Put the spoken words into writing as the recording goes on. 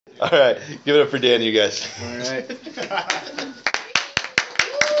All right, give it up for Dan, you guys. All right. Give it up.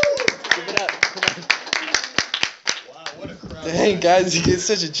 Come on. Wow, what a crowd. Dang, guys, you get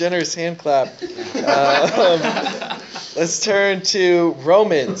such a generous hand clap. Let's turn to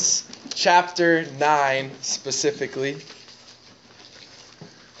Romans chapter 9 specifically.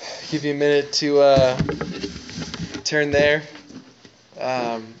 Give you a minute to turn there.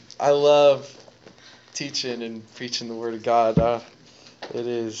 I love teaching and preaching the Word of God. It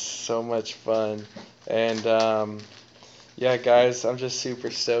is so much fun. And yeah, guys, I'm just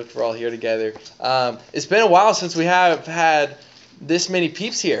super stoked we're all here together. It's been a while since we have had this many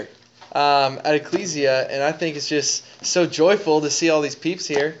peeps here at Ecclesia, and I think it's just so joyful to see all these peeps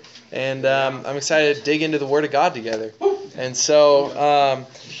here. And I'm excited to dig into the Word of God together. And so,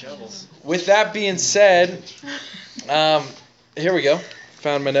 with that being said, here we go.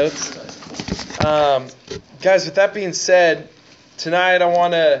 Found my notes. Guys, with that being said, tonight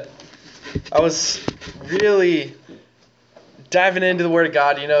I was really diving into the Word of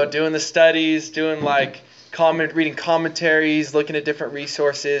God, doing the studies, doing reading commentaries, looking at different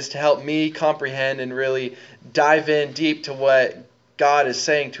resources to help me comprehend and really dive in deep to what God is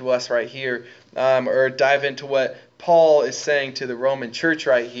saying to us right here, or dive into what Paul is saying to the Roman church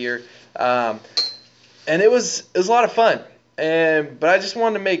right here. And it was a lot of fun. But I just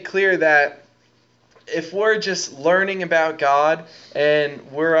wanted to make clear that if we're just learning about God and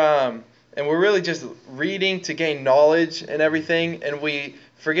we're really just reading to gain knowledge and everything, and we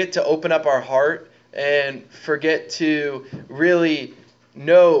forget to open up our heart and forget to really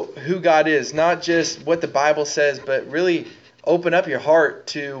know who God is, not just what the Bible says, but really open up your heart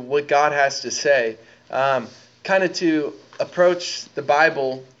to what God has to say, kind of to approach the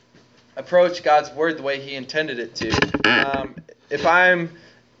Bible, approach God's Word the way He intended it to. If I'm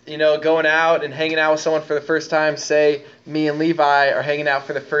going out and hanging out with someone for the first time, say me and Levi are hanging out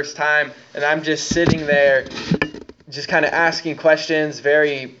for the first time, and I'm just sitting there just kind of asking questions,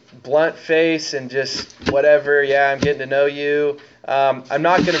 very blunt face and just whatever, I'm getting to know you. I'm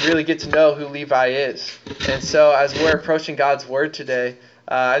not going to really get to know who Levi is. And so as we're approaching God's Word today,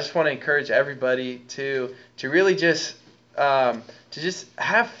 I just want to encourage everybody to really just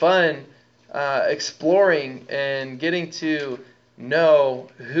have fun exploring and getting to know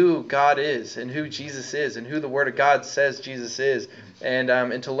who God is and who Jesus is and who the Word of God says Jesus is,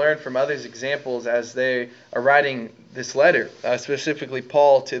 and to learn from others' examples as they are writing this letter, specifically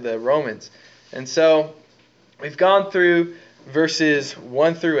Paul to the Romans. And so we've gone through verses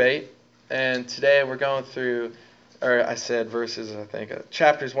 1 through 8, and today we're going through, or I said verses, I think,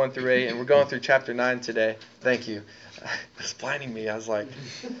 chapters 1 through 8, and we're going through chapter 9 today. Thank you. It was blinding me. I was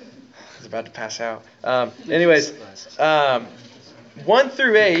about to pass out. Anyways, 1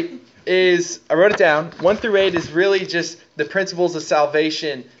 through 8 is, I wrote it down, 1 through 8 is really just the principles of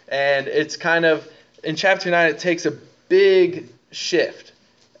salvation, and it's kind of, in chapter 9, it takes a big shift.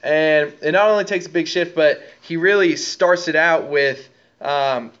 And it not only takes a big shift, but he really starts it out with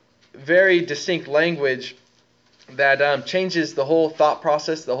very distinct language that changes the whole thought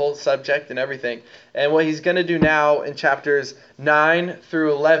process, the whole subject and everything. And what he's going to do now in chapters 9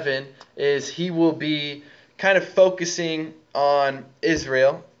 through 11 is he will be kind of focusing on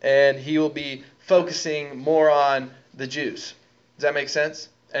Israel, and he will be focusing more on the Jews. Does that make sense?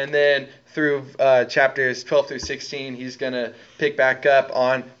 And then through chapters 12 through 16, he's going to pick back up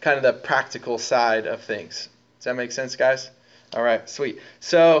on kind of the practical side of things. Does that make sense, guys? All right, sweet.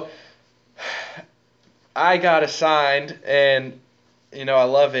 So I got assigned, and I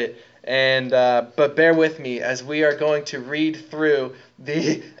love it. And but bear with me as we are going to read through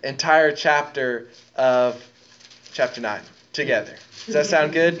the entire chapter of chapter 9 together. Does that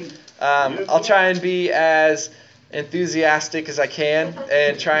sound good? I'll try and be as enthusiastic as I can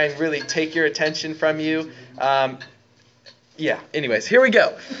and try and really take your attention from you. Anyways, here we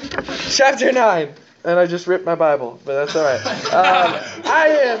go. Chapter 9. And I just ripped my Bible, but that's all right. I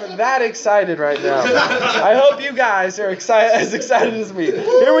am that excited right now. I hope you guys are as excited as me.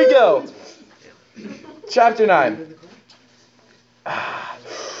 Here we go. Chapter 9.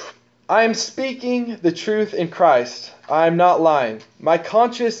 I am speaking the truth in Christ. I am not lying. My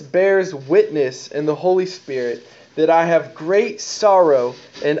conscience bears witness in the Holy Spirit that I have great sorrow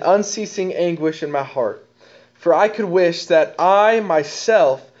and unceasing anguish in my heart. For I could wish that I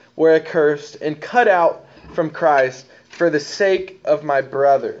myself were accursed and cut out from Christ for the sake of my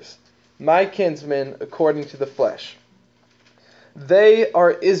brothers, my kinsmen according to the flesh. They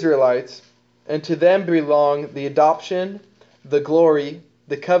are Israelites, and to them belong the adoption, the glory,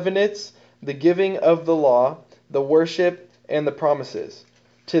 the covenants, the giving of the law, the worship, and the promises.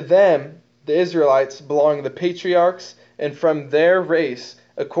 To them, the Israelites, belong the patriarchs, and from their race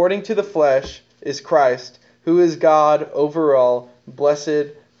according to the flesh, is Christ, who is God over all, blessed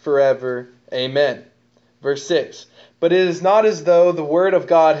forever. Amen. Verse 6. But it is not as though the word of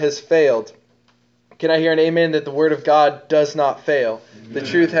God has failed. Can I hear an amen that the word of God does not fail? Amen. The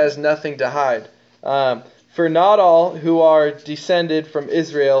truth has nothing to hide. For not all who are descended from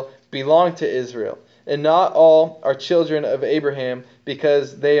Israel belong to Israel, and not all are children of Abraham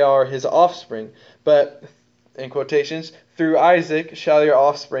because they are his offspring. But, in quotations, through Isaac shall your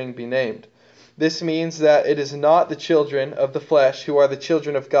offspring be named. This means that it is not the children of the flesh who are the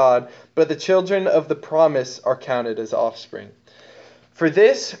children of God, but the children of the promise are counted as offspring. For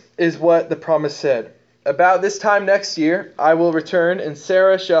this is what the promise said. About this time next year I will return, and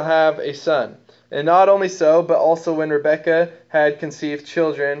Sarah shall have a son. And not only so, but also when Rebekah had conceived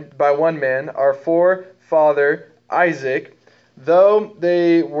children by one man, our forefather Isaac, though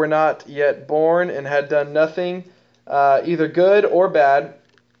they were not yet born and had done nothing either good or bad,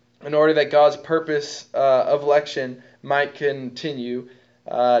 in order that God's purpose of election might continue,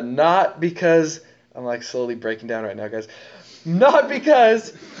 not because, I'm like slowly breaking down right now, guys, not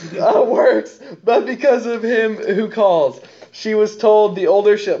because works, but because of him who calls. She was told, the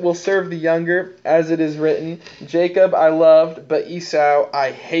older will serve the younger, as it is written, Jacob I loved, but Esau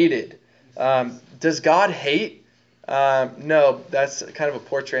I hated. Does God hate? No, that's kind of a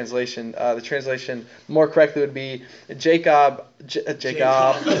poor translation. The translation more correctly would be Jacob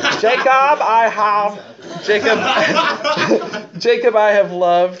I have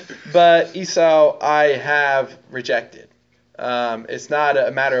loved, but Esau I have rejected. It's not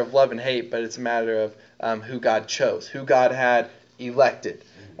a matter of love and hate, but it's a matter of who God chose, who God had elected.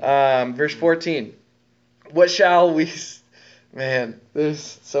 Verse 14. What shall we... Man,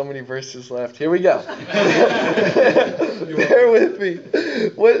 there's so many verses left. Here we go. Bear with me.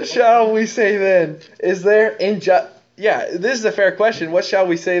 What shall we say then? Is there this is a fair question. What shall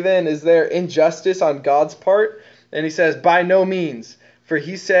we say then? Is there injustice on God's part? And he says, by no means. For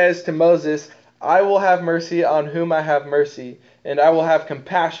he says to Moses, I will have mercy on whom I have mercy, and I will have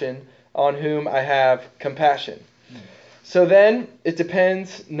compassion on whom I have compassion. So then, it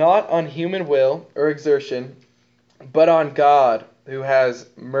depends not on human will or exertion, but on God who has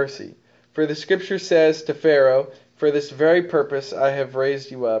mercy. For the scripture says to Pharaoh, for this very purpose I have raised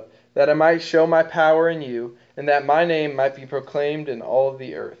you up, that I might show my power in you, and that my name might be proclaimed in all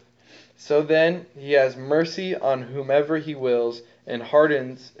the earth. So then, he has mercy on whomever he wills, and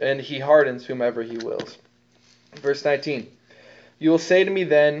he hardens whomever he wills. Verse 19. You will say to me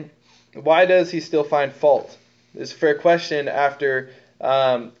then, why does he still find fault? This is a fair question after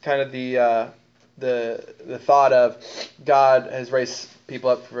kind of the thought of God has raised people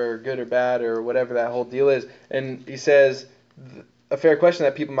up for good or bad or whatever that whole deal is. And he says, a fair question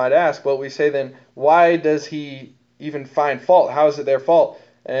that people might ask, well, we say then, why does he even find fault? How is it their fault?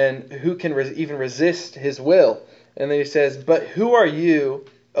 And who can even resist his will? And then he says, but who are you,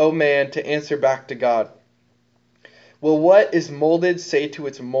 O man, to answer back to God? Will what is molded say to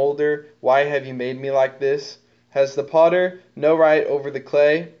its molder, why have you made me like this? Has the potter no right over the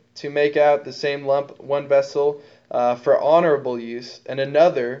clay to make out the same lump one vessel for honorable use and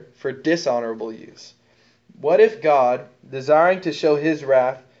another for dishonorable use? What if God, desiring to show his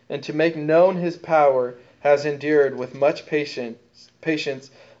wrath and to make known his power, has endured with much patience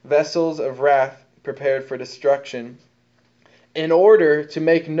vessels of wrath prepared for destruction, in order to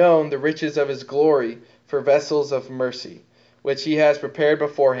make known the riches of his glory for vessels of mercy, which he has prepared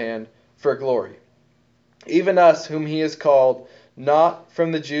beforehand for glory? Even us whom he has called, not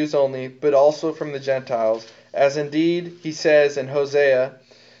from the Jews only, but also from the Gentiles, as indeed he says in Hosea,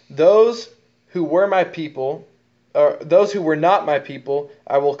 those who were not my people,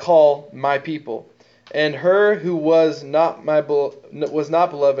 I will call my people, and her who was not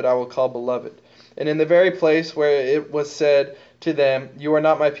beloved, I will call beloved. And in the very place where it was said to them, you are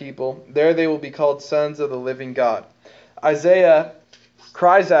not my people, there they will be called sons of the living God. Isaiah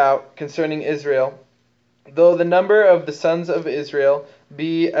cries out concerning Israel, though the number of the sons of Israel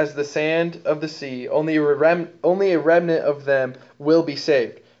be as the sand of the sea, only a remnant of them will be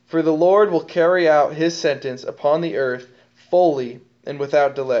saved. For the Lord will carry out his sentence upon the earth fully and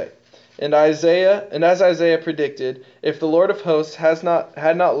without delay. And as Isaiah predicted, if the Lord of hosts had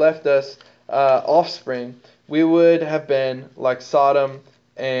not left us offspring, we would have been like Sodom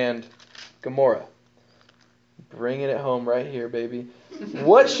and Gomorrah. Bringing it home right here, baby.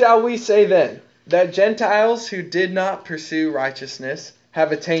 What shall we say then? That Gentiles who did not pursue righteousness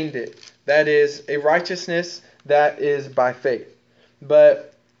have attained it. That is, a righteousness that is by faith.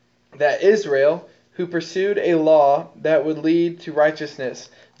 But that Israel, who pursued a law that would lead to righteousness,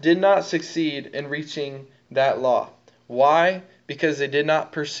 did not succeed in reaching that law. Why? because they did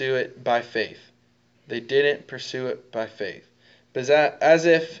not pursue it by faith. They didn't pursue it by faith, but as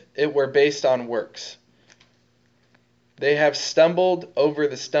if it were based on works. They have stumbled over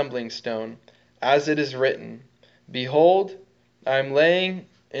the stumbling stone, as it is written, Behold, I am laying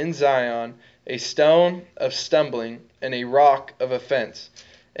in Zion a stone of stumbling and a rock of offense.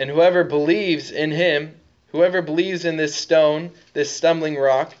 And whoever believes in him, whoever believes in this stone, this stumbling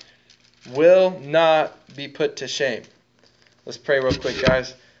rock, will not be put to shame. Let's pray real quick,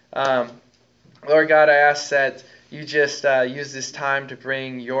 guys. Lord God, I ask that you just use this time to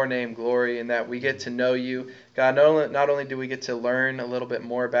bring your name glory and that we get to know you. God, not only do we get to learn a little bit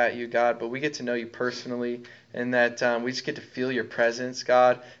more about you, God, but we get to know you personally and that we just get to feel your presence,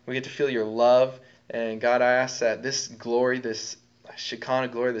 God. We get to feel your love. And God, I ask that this glory, this Shekinah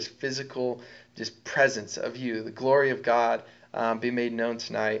glory, this physical just presence of you, the glory of God, be made known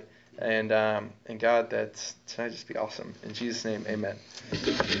tonight. And God, that tonight just be awesome. In Jesus' name, amen.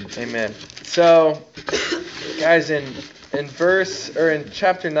 Amen. So, guys, in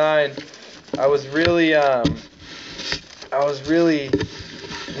chapter 9, I was really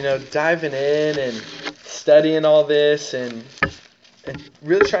diving in and studying all this and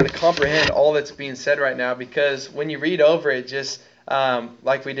really trying to comprehend all that's being said right now, because when you read over it, just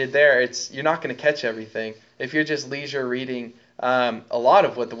like we did there, you're not going to catch everything. If you're just leisure reading a lot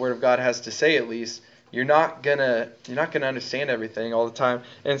of what the Word of God has to say, at least, you're not gonna understand everything all the time.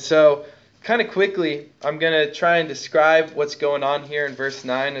 And so, kind of quickly, I'm gonna try and describe what's going on here in verse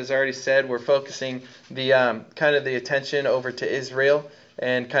 9. As I already said, we're focusing the kind of the attention over to Israel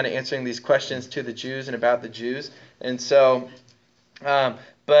and kind of answering these questions to the Jews and about the Jews. And so,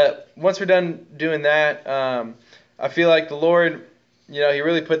 but once we're done doing that, I feel like the Lord, He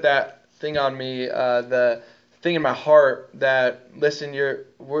really put that thing on me, the thing in my heart that, listen,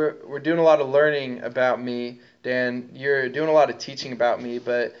 we're doing a lot of learning about me, Dan. You're doing a lot of teaching about me,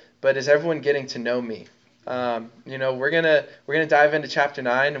 but is everyone getting to know me? We're gonna dive into chapter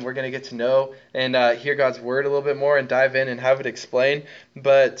 9 and we're gonna get to know and hear God's word a little bit more and dive in and have it explained.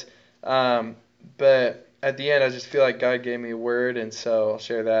 But at the end, I just feel like God gave me a word, and so I'll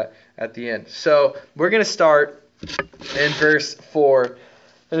share that at the end. So we're gonna start in verse 4.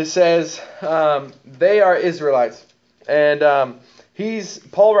 And it says, they are Israelites. And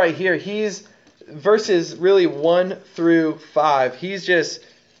Paul right here, he's verses really 1 through 5. He's just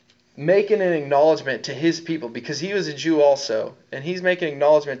making an acknowledgement to his people, because he was a Jew also. And he's making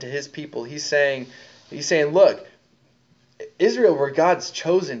acknowledgement to his people. He's saying, look, Israel were God's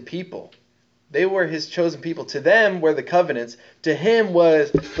chosen people. They were his chosen people. To them were the covenants. To him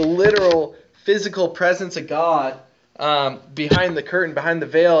was the literal physical presence of God behind the curtain, behind the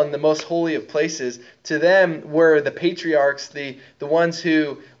veil, in the most holy of places. To them were the patriarchs, the ones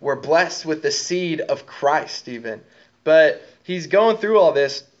who were blessed with the seed of Christ even. But he's going through all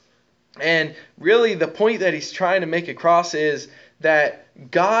this, and really the point that he's trying to make across is that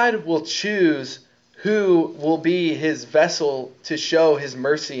God will choose who will be his vessel to show his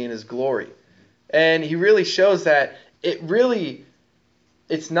mercy and his glory. And he really shows that it's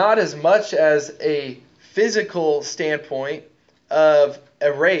not as much as a physical standpoint of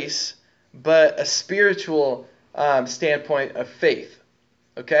a race, but a spiritual standpoint of faith.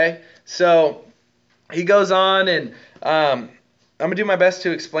 Okay? So he goes on, and I'm going to do my best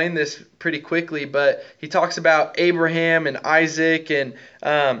to explain this pretty quickly, but he talks about Abraham and Isaac, and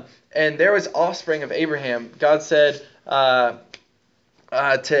there was offspring of Abraham. God said to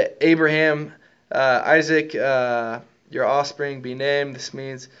Abraham, Isaac, your offspring be named. This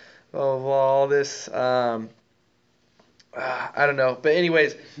means all this. I don't know. But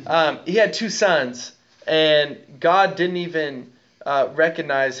anyways, he had 2 sons, and God didn't even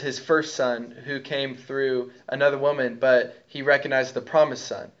recognize his first son who came through another woman, but he recognized the promised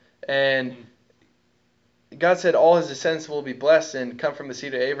son. And God said all his descendants will be blessed and come from the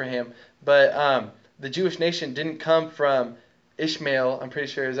seed of Abraham. But the Jewish nation didn't come from Ishmael. I'm pretty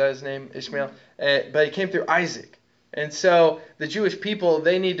sure, is that his name? Ishmael? But it came through Isaac. And so the Jewish people,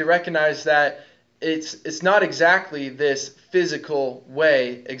 they need to recognize that it's not exactly this physical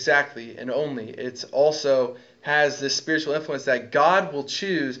way exactly and only. It's also has this spiritual influence that God will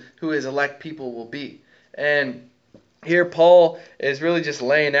choose who his elect people will be. And here Paul is really just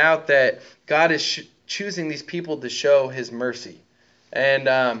laying out that God is choosing these people to show his mercy.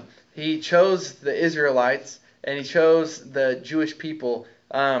 And he chose the Israelites and he chose the Jewish people.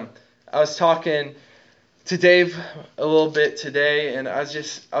 I was talking to Dave a little bit today, and I was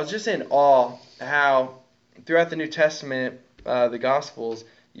just in awe how throughout the New Testament, the Gospels,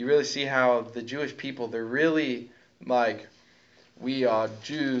 you really see how the Jewish people, they're really like, we are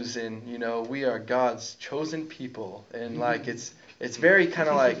Jews, and we are God's chosen people, and like it's It's very kind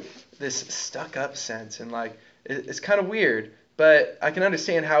of like this stuck up sense, and like it's kind of weird, but I can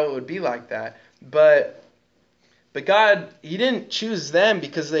understand how it would be like that. But God, He didn't choose them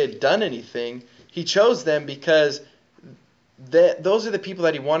because they had done anything. He chose them because those are the people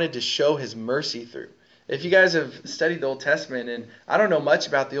that He wanted to show His mercy through. If you guys have studied the Old Testament, and I don't know much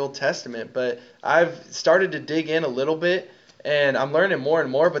about the Old Testament, but I've started to dig in a little bit, and I'm learning more and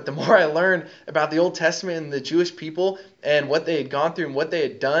more. But the more I learn about the Old Testament and the Jewish people and what they had gone through and what they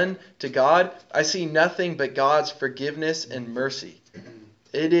had done to God, I see nothing but God's forgiveness and mercy.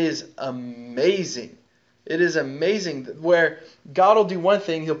 It is amazing. It is amazing where God will do one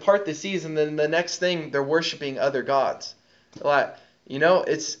thing, He'll part the seas, and then the next thing they're worshiping other gods. Like,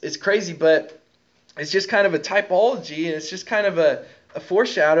 it's crazy, but it's just kind of a typology, and it's just kind of a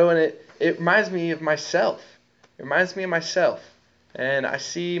foreshadow, and it reminds me of myself. It reminds me of myself. And I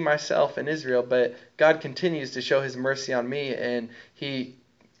see myself in Israel, but God continues to show His mercy on me, and He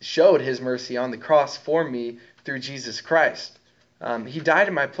showed His mercy on the cross for me through Jesus Christ. He died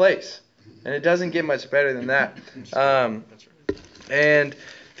in my place, and it doesn't get much better than that. And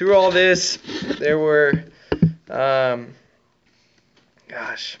through all this, there were, a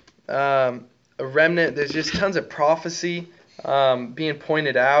remnant. There's just tons of prophecy being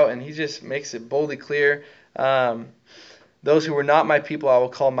pointed out, and He just makes it boldly clear. Those who were not my people, I will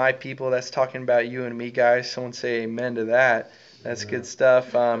call my people. That's talking about you and me, guys. Someone say amen to that. That's good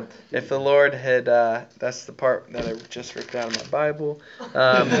stuff. If the Lord had, that's the part that I just ripped out of my Bible.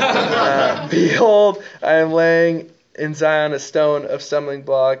 Behold, I am laying in Zion a stone of stumbling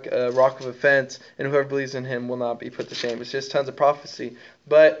block, a rock of offense, and whoever believes in Him will not be put to shame. It's just tons of prophecy.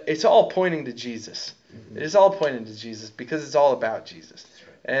 But it's all pointing to Jesus. It is all pointing to Jesus because it's all about Jesus.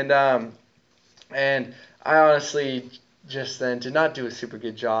 And I honestly just then did not do a super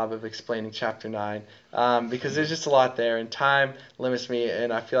good job of explaining chapter 9 because there's just a lot there, and time limits me,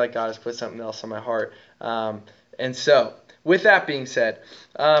 and I feel like God has put something else on my heart. And so, with that being said,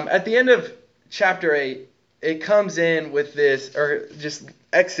 at the end of chapter 8, it comes in with this, or just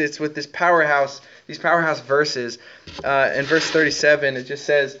exits with this these powerhouse verses. In verse 37, it just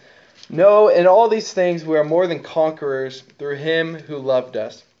says, "No, in all these things we are more than conquerors through Him who loved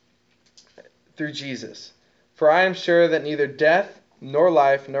us," through Jesus. "For I am sure that neither death, nor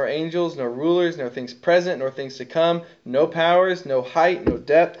life, nor angels, nor rulers, nor things present, nor things to come, no powers, no height, no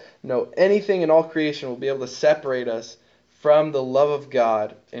depth, no anything in all creation will be able to separate us from the love of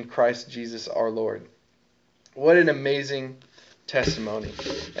God in Christ Jesus our Lord." What an amazing testimony.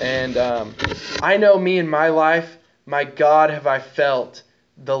 And I know me in my life, my God, have I felt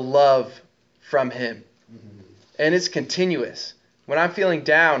the love from Him. And it's continuous. When I'm feeling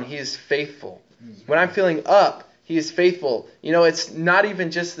down, He is faithful. When I'm feeling up, He is faithful. It's not even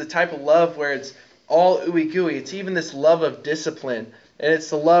just the type of love where it's all ooey gooey. It's even this love of discipline. And it's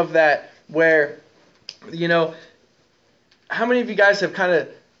the love that where, how many of you guys have kind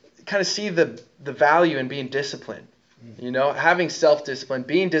of see the value in being disciplined? Having self-discipline,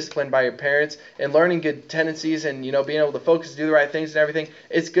 being disciplined by your parents, and learning good tendencies, and being able to focus, do the right things and everything.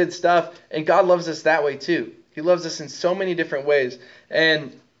 It's good stuff, and God loves us that way too. He loves us in so many different ways.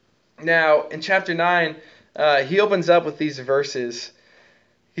 And now in chapter 9, He opens up with these verses.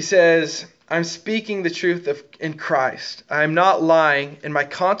 He says, "I'm speaking the truth in Christ. I am not lying, and my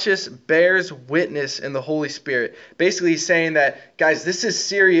conscience bears witness in the Holy Spirit." Basically, he's saying that, guys, this is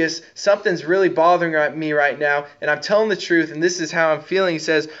serious. Something's really bothering me right now, and I'm telling the truth, and this is how I'm feeling. He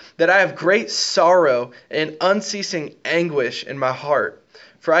says that I have great sorrow and unceasing anguish in my heart.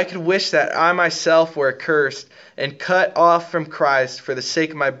 For I could wish that I myself were accursed and cut off from Christ for the sake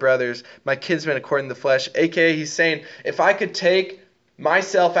of my brothers, my kinsmen according to the flesh. AKA, he's saying, if I could take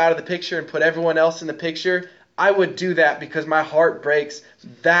myself out of the picture and put everyone else in the picture, I would do that because my heart breaks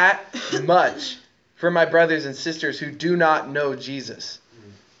that much for my brothers and sisters who do not know Jesus.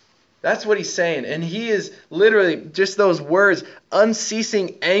 That's what he's saying. And he is literally just those words,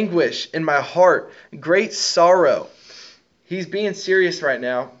 unceasing anguish in my heart, great sorrow. He's being serious right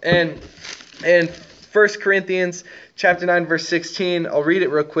now. And 1 Corinthians chapter 9, verse 16, I'll read it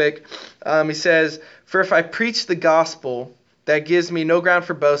real quick. He says, "For if I preach the gospel, that gives me no ground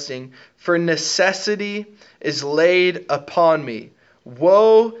for boasting, for necessity is laid upon me.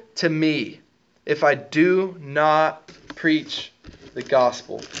 Woe to me if I do not preach the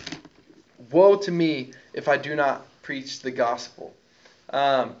gospel." Woe to me if I do not preach the gospel.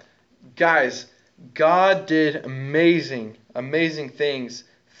 Guys, God did amazing things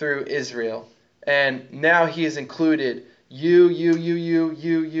through Israel. And now He has included you,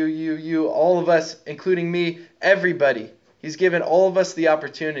 all of us, including me, everybody. He's given all of us the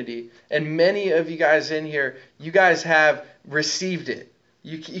opportunity. And many of you guys in here, you guys have received it.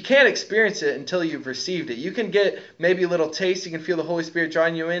 You can't experience it until you've received it. You can get maybe a little taste. You can feel the Holy Spirit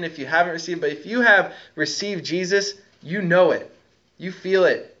drawing you in if you haven't received. But if you have received Jesus, you know it. You feel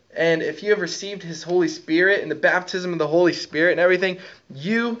it. And if you have received His Holy Spirit and the baptism of the Holy Spirit and everything,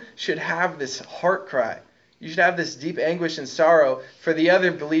 you should have this heart cry. You should have this deep anguish and sorrow for the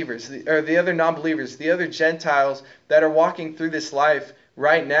other believers, or the other non-believers, the other Gentiles that are walking through this life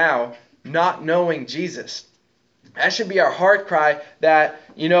right now not knowing Jesus. That should be our heart cry that,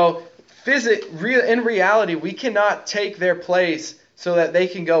 in reality, we cannot take their place so that they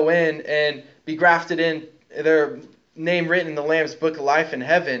can go in and be grafted in, their name written in the Lamb's Book of Life in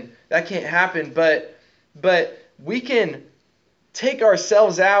heaven. That can't happen, but we can take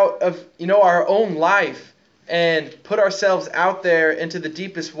ourselves out of, our own life and put ourselves out there into the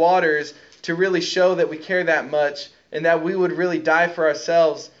deepest waters to really show that we care that much and that we would really die for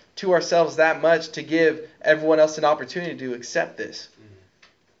ourselves, to ourselves that much to give everyone else an opportunity to accept this.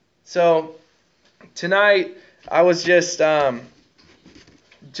 So tonight I was just even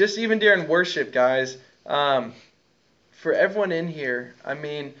during worship, guys, for everyone in here,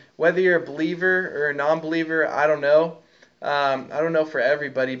 whether you're a believer or a non-believer, I don't know. I don't know for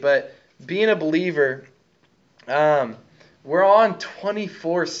everybody, but being a believer, we're on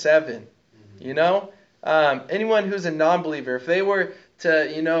 24/7, anyone who's a non-believer, if they were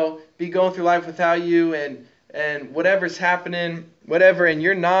to, be going through life without you and whatever's happening, whatever, and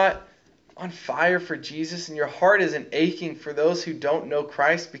you're not on fire for Jesus and your heart isn't aching for those who don't know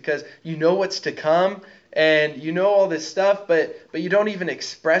Christ because you know what's to come and you know all this stuff, but you don't even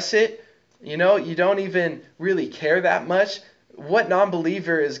express it, you don't even really care that much. What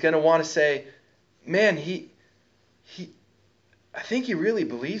non-believer is going to want to say, man, I think he really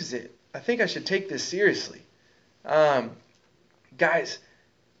believes it. I think I should take this seriously. Guys,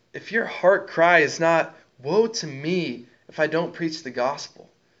 if your heart cry is not, woe to me if I don't preach the gospel.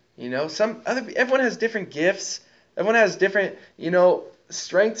 Everyone has different gifts. Everyone has different,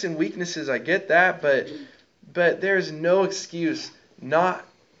 strengths and weaknesses. I get that, but there's no excuse not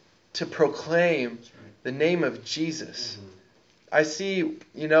to proclaim the name of Jesus. I see,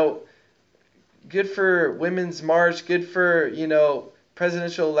 good for Women's March, good for,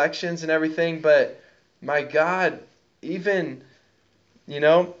 presidential elections and everything, but my God, even,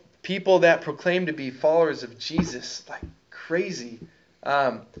 people that proclaim to be followers of Jesus, like crazy.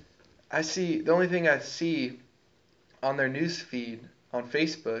 The only thing I see on their news feed on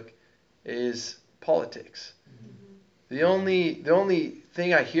Facebook is politics. The only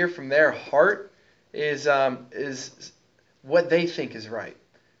thing I hear from their heart is what they think is right.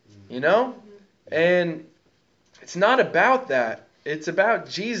 And it's not about that. It's about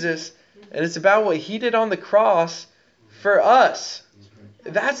Jesus, and it's about what He did on the cross for us.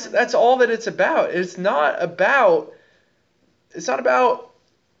 That's all that it's about. It's not about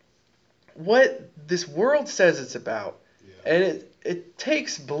what this world says it's about. Yeah. And it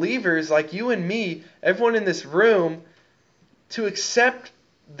takes believers like you and me, everyone in this room, to accept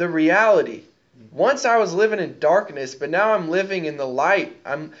the reality. Once I was living in darkness, but now I'm living in the light.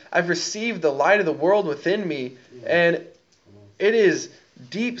 I've received the light of the world within me, and it is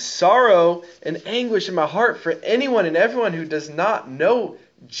deep sorrow and anguish in my heart for anyone and everyone who does not know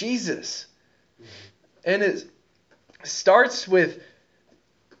Jesus. And it starts with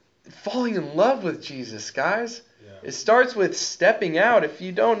falling in love with Jesus, guys. Yeah. It starts with stepping out. If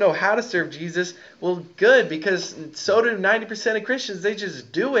you don't know how to serve Jesus, well, good, because so do 90% of Christians. They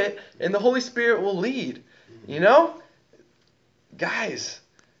just do it, and the Holy Spirit will lead. Guys,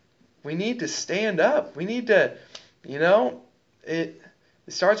 we need to stand up. We need to, it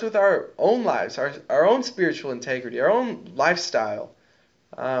starts with our own lives, our own spiritual integrity, our own lifestyle.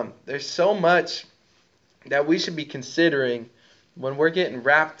 There's so much that we should be considering when we're getting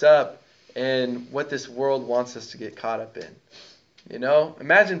wrapped up in what this world wants us to get caught up in.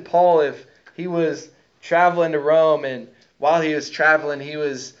 Imagine Paul if he was traveling to Rome, and while he was traveling, he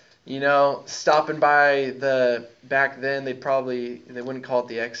was, stopping by back then they wouldn't call it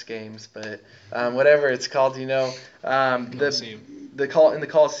the X Games, but whatever it's called, Colosseum. In the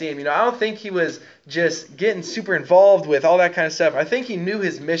Colosseum. I don't think he was just getting super involved with all that kind of stuff. I think he knew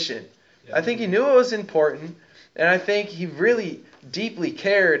his mission. Yeah. I think he knew it was important, and I think he really deeply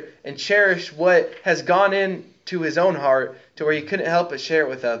cared and cherished what has gone into his own heart to where he couldn't help but share it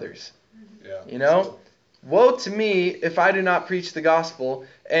with others. Yeah. Woe to me if I do not preach the gospel.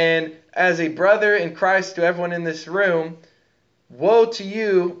 And as a brother in Christ to everyone in this room, woe to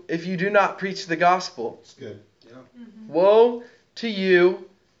you if you do not preach the gospel. It's good. Yeah. Woe to you,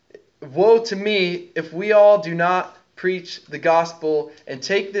 woe to me if we all do not preach the gospel and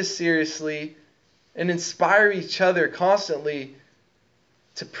take this seriously and inspire each other constantly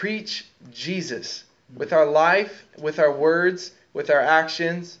to preach Jesus with our life, with our words, with our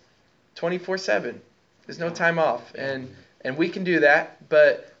actions, 24/7. There's no time off. And we can do that,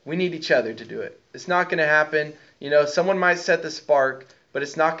 but we need each other to do it. It's not going to happen. Someone might set the spark, but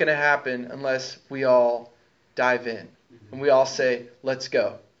it's not going to happen unless we all dive in and we all say, let's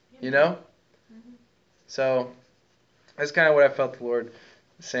go. So that's kind of what I felt the Lord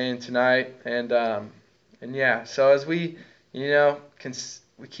saying tonight. And yeah, so as we,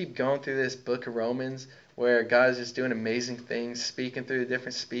 we keep going through this book of Romans where God is just doing amazing things, speaking through the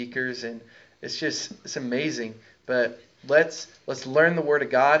different speakers, and it's amazing. But let's learn the Word of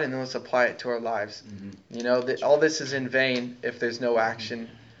God and then let's apply it to our lives. That all this is in vain if there's no action.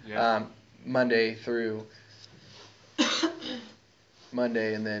 Monday through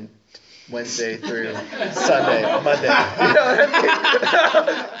Monday, and then Wednesday through Sunday, Monday. You know what I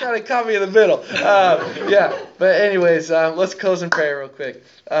mean? Kind of caught me in the middle. But anyways, let's close in prayer real quick.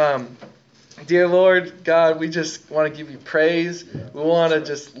 Dear Lord God, we just want to give you praise. We want to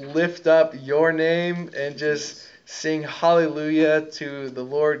just lift up your name and just sing hallelujah to the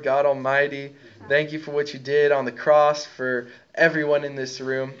Lord God Almighty. Thank you for what you did on the cross for everyone in this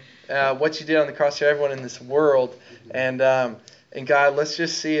room. What you did on the cross for everyone in this world. And God, let's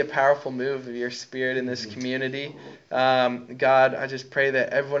just see a powerful move of your Spirit in this community. God, I just pray that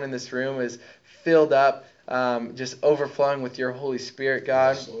everyone in this room is filled up, just overflowing with your Holy Spirit,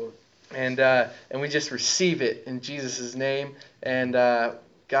 God. And we just receive it in Jesus' name. And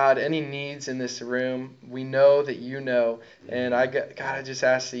God, any needs in this room, we know that you know. And God, I just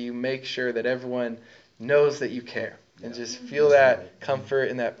ask that you make sure that everyone knows that you care. And just feel that comfort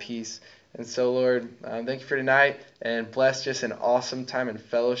and that peace. And so, Lord, thank you for tonight, and bless just an awesome time in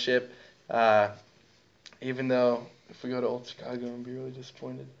fellowship. Even though if we go to Old Chicago, I'm be really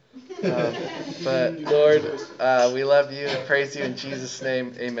disappointed. But Lord, we love you and praise you in Jesus'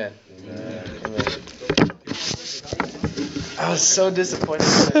 name. Amen. Amen. I was so disappointed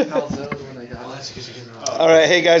in the calzone when I got it. All right, hey guys.